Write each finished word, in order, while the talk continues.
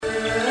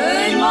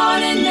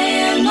morning,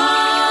 day and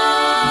night.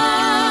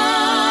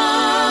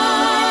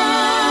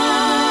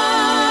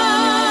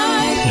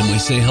 And we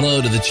say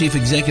hello to the Chief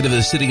Executive of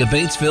the City of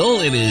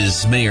Batesville. It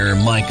is Mayor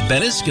Mike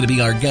Bettis, going to be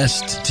our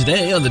guest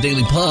today on the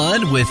Daily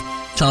Pod with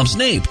Tom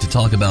Snape to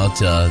talk about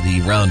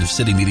the round of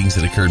city meetings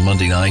that occurred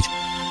Monday night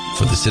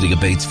for the City of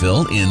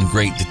Batesville in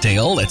great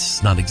detail.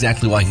 That's not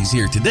exactly why he's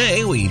here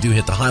today. We do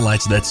hit the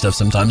highlights of that stuff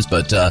sometimes,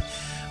 but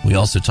we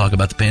also talk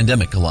about the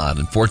pandemic a lot.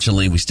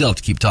 Unfortunately, we still have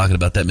to keep talking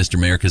about that, Mr.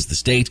 Mayor, because the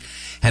state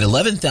had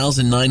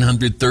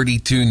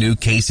 11,932 new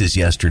cases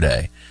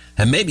yesterday.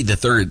 And maybe the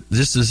third,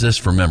 this is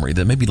just from memory,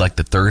 that maybe like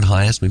the third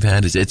highest we've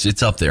had.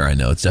 It's up there, I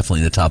know. It's definitely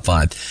in the top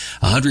 5.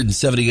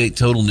 178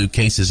 total new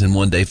cases in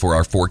one day for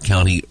our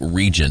 4-county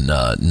region.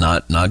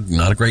 Not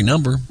a great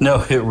number.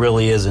 No, it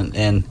really isn't.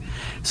 And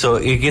so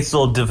it gets a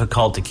little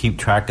difficult to keep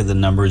track of the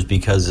numbers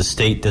because the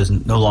state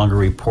no longer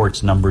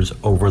reports numbers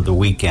over the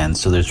weekend.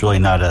 So there's really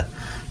not a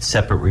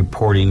separate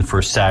reporting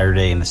for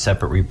Saturday and a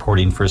separate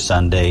reporting for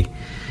Sunday.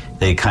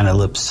 They kind of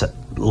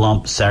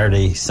lump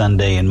Saturday,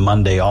 Sunday, and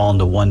Monday all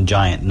into one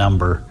giant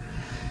number.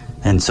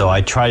 And so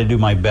I try to do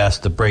my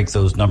best to break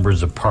those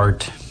numbers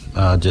apart,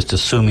 just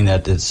assuming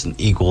that it's an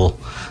equal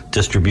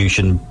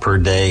distribution per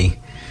day.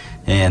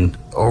 And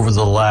over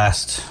the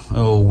last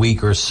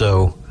week or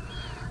so,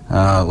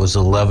 it was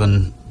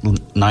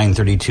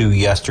 11,932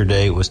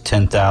 yesterday. It was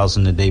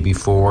 10,000 the day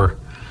before.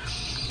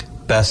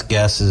 Best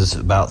guess is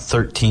about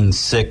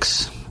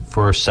 13,600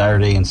 for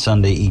Saturday and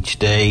Sunday each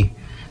day.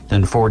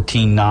 Then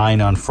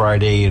 14,900 on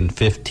Friday and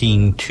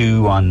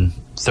 15,200 on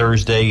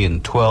Thursday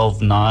and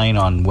 12,900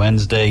 on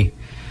Wednesday.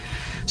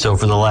 So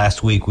for the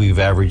last week, we've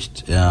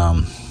averaged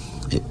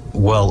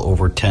well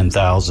over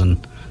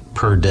 10,000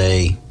 per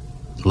day,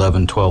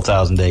 11,000,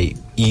 12,000 a day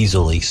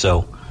easily.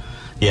 So,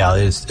 yeah,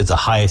 it's the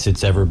highest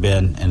it's ever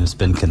been, and it's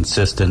been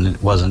consistent.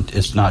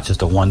 It's not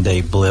just a one-day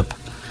blip.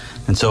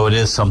 And so it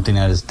is something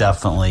that is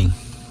definitely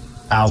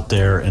out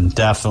there and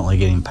definitely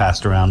getting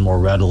passed around more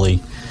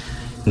readily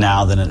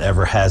now than it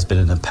ever has been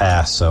in the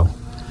past. So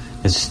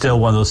it's still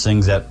one of those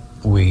things that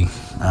we're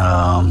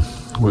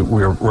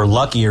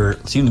lucky, or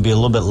seem to be a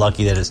little bit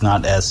lucky, that it's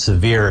not as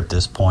severe at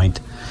this point.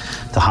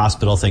 The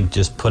hospital, I think,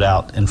 just put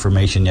out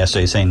information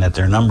yesterday saying that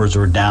their numbers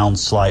were down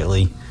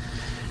slightly.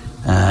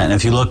 And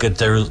if you look at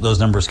those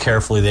numbers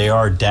carefully, they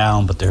are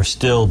down, but they're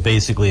still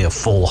basically a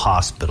full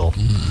hospital.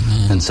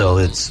 Mm-hmm. And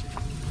so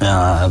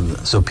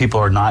so people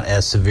are not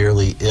as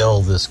severely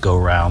ill this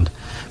go-round,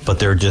 but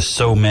there are just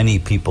so many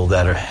people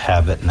that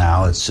have it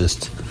now. It's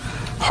just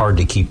hard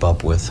to keep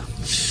up with.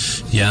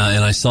 Yeah,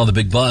 and I saw the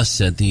big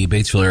bus at the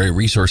Batesville Area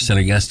Resource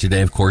Center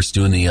yesterday, of course,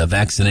 doing the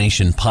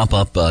vaccination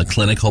pop-up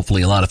clinic.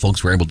 Hopefully a lot of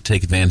folks were able to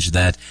take advantage of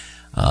that.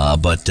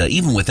 But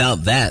even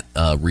without that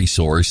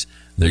resource,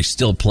 there's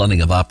still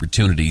plenty of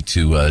opportunity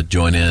to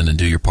join in and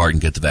do your part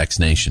and get the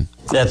vaccination.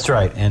 That's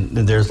right, and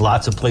there's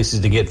lots of places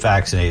to get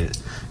vaccinated.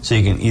 So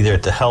you can either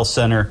at the health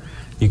center,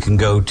 you can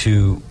go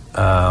to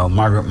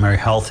Margaret Mary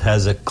Health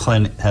has their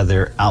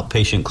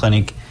outpatient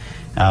clinic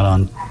out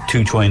on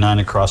 229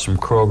 across from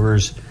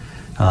Kroger's.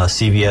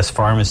 CVS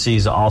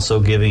Pharmacies also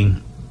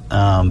giving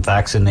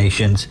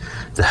vaccinations.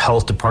 The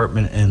health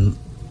department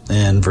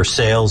in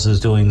Versailles is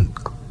doing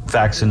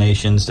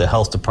vaccinations. The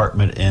health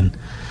department in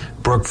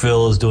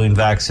Brookville is doing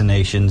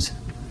vaccinations.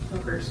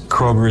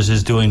 Kroger's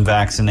is doing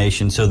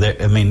vaccinations. So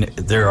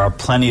there are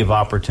plenty of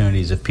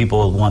opportunities if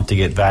people want to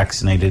get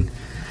vaccinated.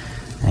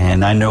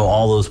 And I know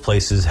all those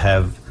places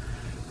are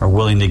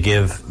willing to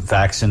give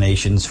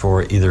vaccinations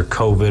for either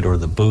COVID or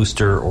the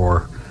booster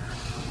or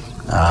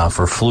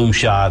for flu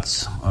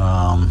shots.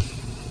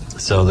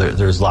 So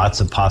there's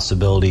lots of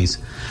possibilities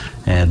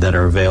that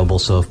are available.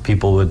 So if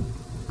people would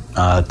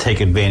take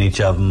advantage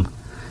of them,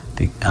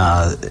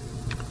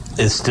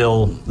 it's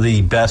still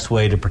the best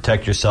way to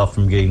protect yourself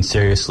from getting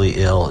seriously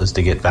ill is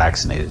to get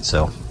vaccinated.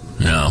 So,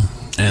 yeah.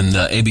 And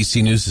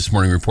ABC News this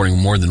morning reporting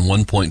more than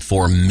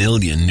 1.4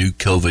 million new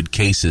COVID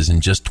cases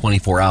in just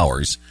 24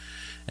 hours.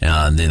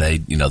 And they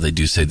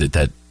do say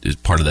that is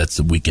part of that's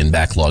the weekend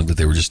backlog that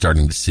they were just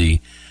starting to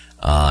see.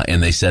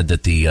 And they said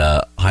that the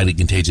highly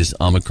contagious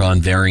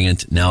Omicron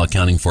variant now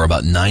accounting for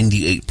about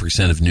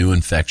 98% of new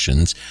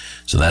infections.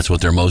 So that's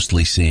what they're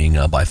mostly seeing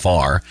by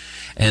far.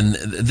 And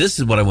this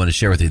is what I want to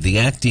share with you. The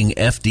acting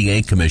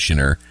FDA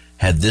commissioner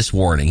had this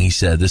warning. He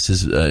said, this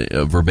is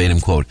a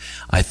verbatim quote,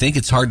 "I think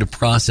it's hard to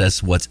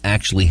process what's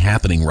actually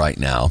happening right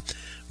now,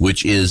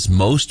 which is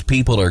most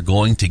people are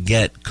going to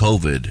get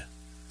COVID."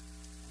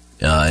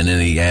 And then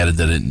he added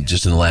that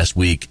just in the last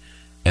week,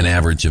 an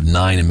average of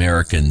 9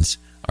 Americans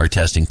are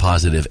testing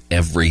positive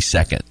every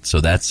second.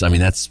 So that's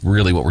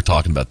really what we're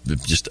talking about.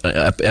 Just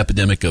an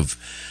epidemic of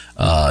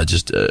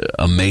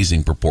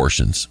amazing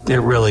proportions. It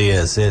really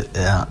is.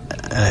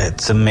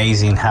 It's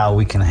amazing how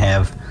we can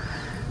have,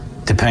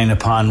 depending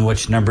upon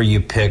which number you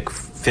pick,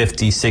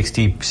 50,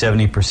 60,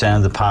 70%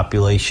 of the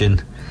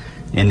population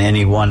in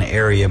any one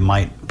area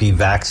might be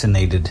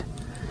vaccinated.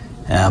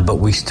 But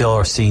we still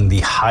are seeing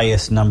the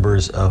highest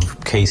numbers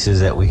of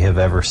cases that we have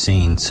ever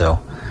seen. So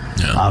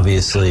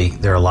obviously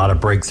there are a lot of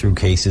breakthrough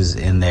cases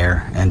in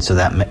there. And so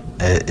that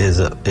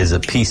is a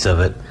piece of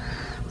it.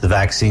 The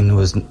vaccine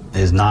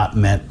is not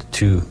meant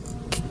to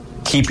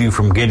keep you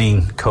from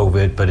getting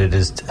COVID, but it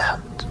is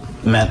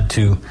meant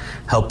to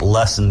help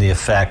lessen the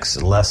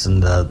effects,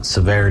 lessen the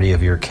severity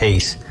of your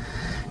case.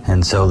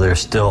 And so there's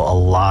still a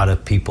lot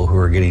of people who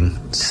are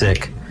getting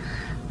sick.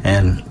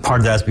 And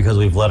part of that's because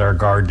we've let our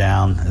guard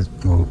down.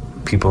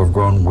 People have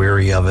grown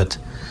weary of it.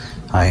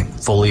 I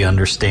fully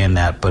understand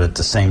that, but at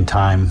the same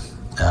time,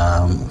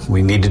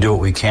 we need to do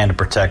what we can to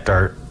protect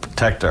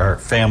our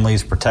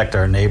families, protect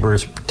our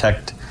neighbors,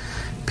 protect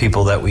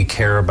people that we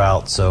care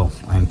about. So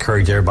I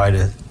encourage everybody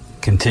to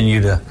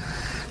continue to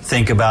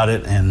think about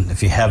it, and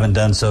if you haven't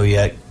done so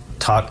yet,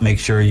 make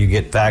sure you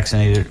get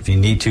vaccinated. If you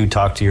need to,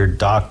 talk to your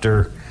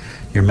doctor,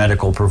 your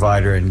medical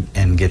provider,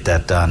 and get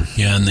that done.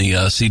 Yeah, and the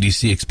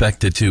CDC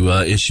expected to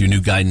issue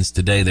new guidance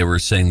today. They were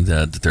saying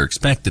that they're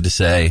expected to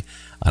say,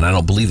 and I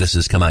don't believe this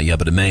has come out yet,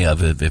 but it may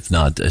have, if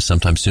not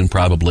sometime soon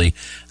probably,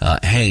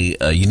 hey,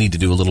 you need to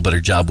do a little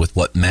better job with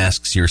what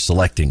masks you're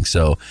selecting.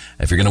 So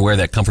if you're going to wear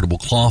that comfortable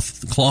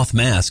cloth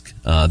mask,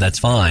 that's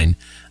fine.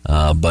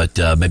 But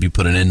maybe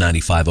put an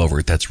N95 over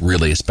it. That's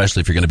really,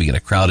 especially if you're going to be in a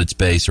crowded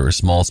space or a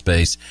small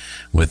space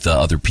with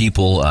other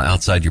people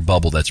outside your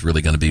bubble, that's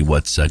really going to be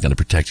what's going to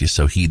protect you.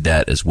 So heed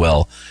that as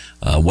well,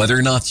 whether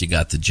or not you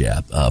got the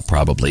jab,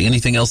 probably.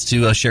 Anything else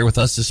to share with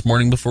us this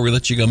morning before we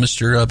let you go,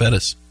 Mr.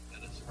 Bettis?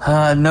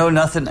 No,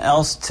 nothing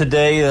else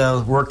today.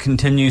 Work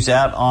continues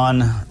out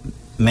on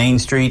Main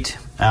Street,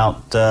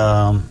 out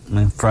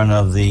in front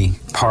of the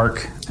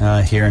park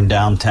here in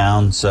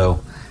downtown.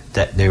 So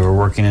that they were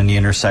working in the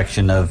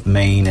intersection of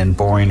Main and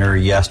Boyner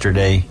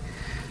yesterday.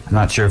 I'm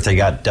not sure if they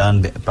got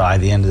done by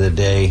the end of the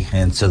day,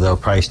 and so they'll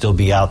probably still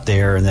be out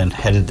there and then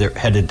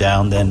headed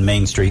down then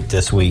Main Street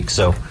this week.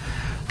 So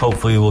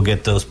hopefully we'll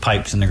get those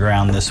pipes in the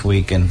ground this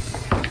week and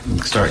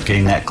start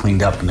getting that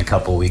cleaned up in a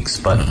couple weeks.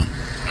 But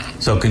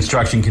so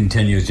construction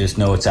continues. Just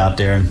know it's out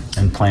there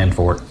and plan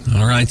for it.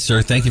 All right,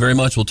 sir. Thank you very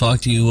much. We'll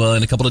talk to you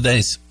in a couple of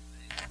days.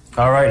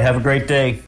 All right. Have a great day.